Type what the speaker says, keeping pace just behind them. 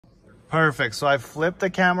Perfect. So I've flipped the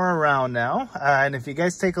camera around now. And if you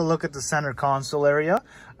guys take a look at the center console area,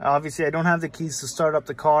 obviously I don't have the keys to start up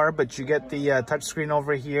the car, but you get the touchscreen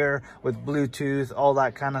over here with Bluetooth, all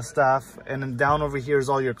that kind of stuff. And then down over here is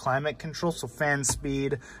all your climate control. So fan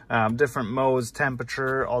speed, different modes,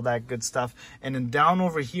 temperature, all that good stuff. And then down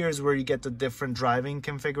over here is where you get the different driving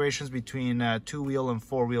configurations between two-wheel and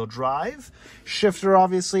four-wheel drive. Shifter,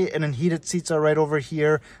 obviously, and then heated seats are right over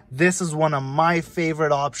here. This is one of my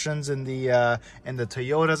favorite options in the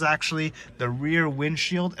Toyotas, actually, the rear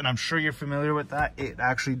windshield, and I'm sure you're familiar with that. It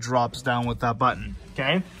actually drops down with that button.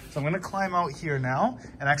 Okay, so I'm going to climb out here now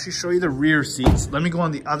and actually show you the rear seats. Let me go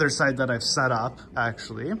on the other side that I've set up.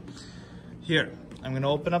 Actually, here, I'm going to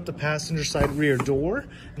open up the passenger side rear door.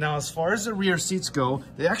 Now, as far as the rear seats go,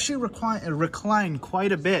 they actually recline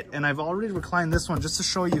quite a bit, and I've already reclined this one just to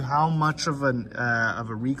show you how much of a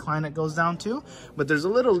recline it goes down to. But there's a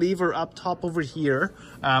little lever up top over here,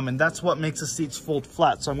 and that's what makes the seats fold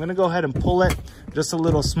flat. So I'm going to go ahead and pull it, just a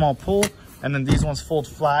little small pull, and then these ones fold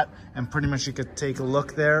flat, and pretty much you could take a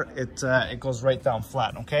look there. It goes right down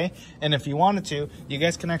flat, okay? And if you wanted to, you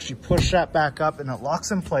guys can actually push that back up and it locks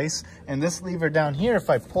in place. And this lever down here, if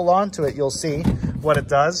I pull onto it, you'll see what it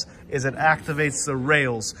does is it activates the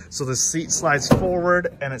rails. So the seat slides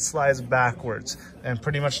forward and it slides backwards. And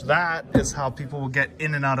pretty much that is how people will get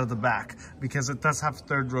in and out of the back, because it does have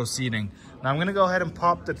third row seating. Now I'm gonna go ahead and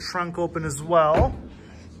pop the trunk open as well.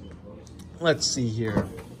 Let's see here.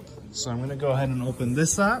 So I'm gonna go ahead and open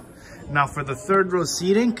this up. Now for the third row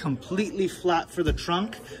seating, completely flat for the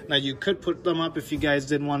trunk. Now you could put them up if you guys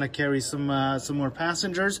didn't want to carry some more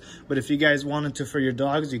passengers, but if you guys wanted to for your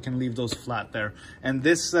dogs, you can leave those flat there. And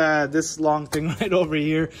this long thing right over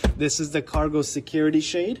here, this is the cargo security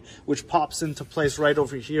shade, which pops into place right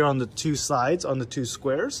over here on the two sides, on the two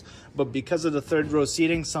squares. But because of the third row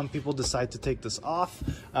seating, some people decide to take this off.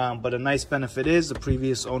 But a nice benefit is the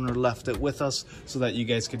previous owner left it with us so that you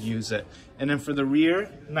guys could use it. And then for the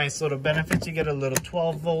rear, nice little benefits. You get a little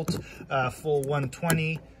 12 volt, full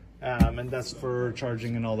 120, and that's for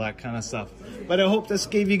charging and all that kind of stuff. But I hope this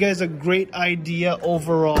gave you guys a great idea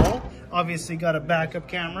overall. Obviously got a backup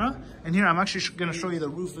camera. And here I'm actually gonna show you the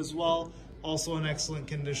roof as well. Also in excellent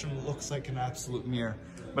condition, looks like an absolute mirror.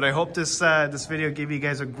 But I hope this video gave you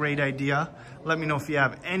guys a great idea. Let me know if you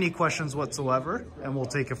have any questions whatsoever, and we'll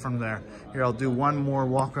take it from there. Here, I'll do one more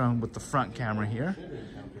walk around with the front camera here.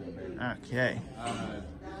 Okay.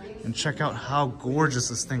 And check out how gorgeous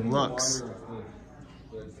this thing looks.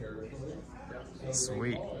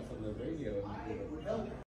 Sweet.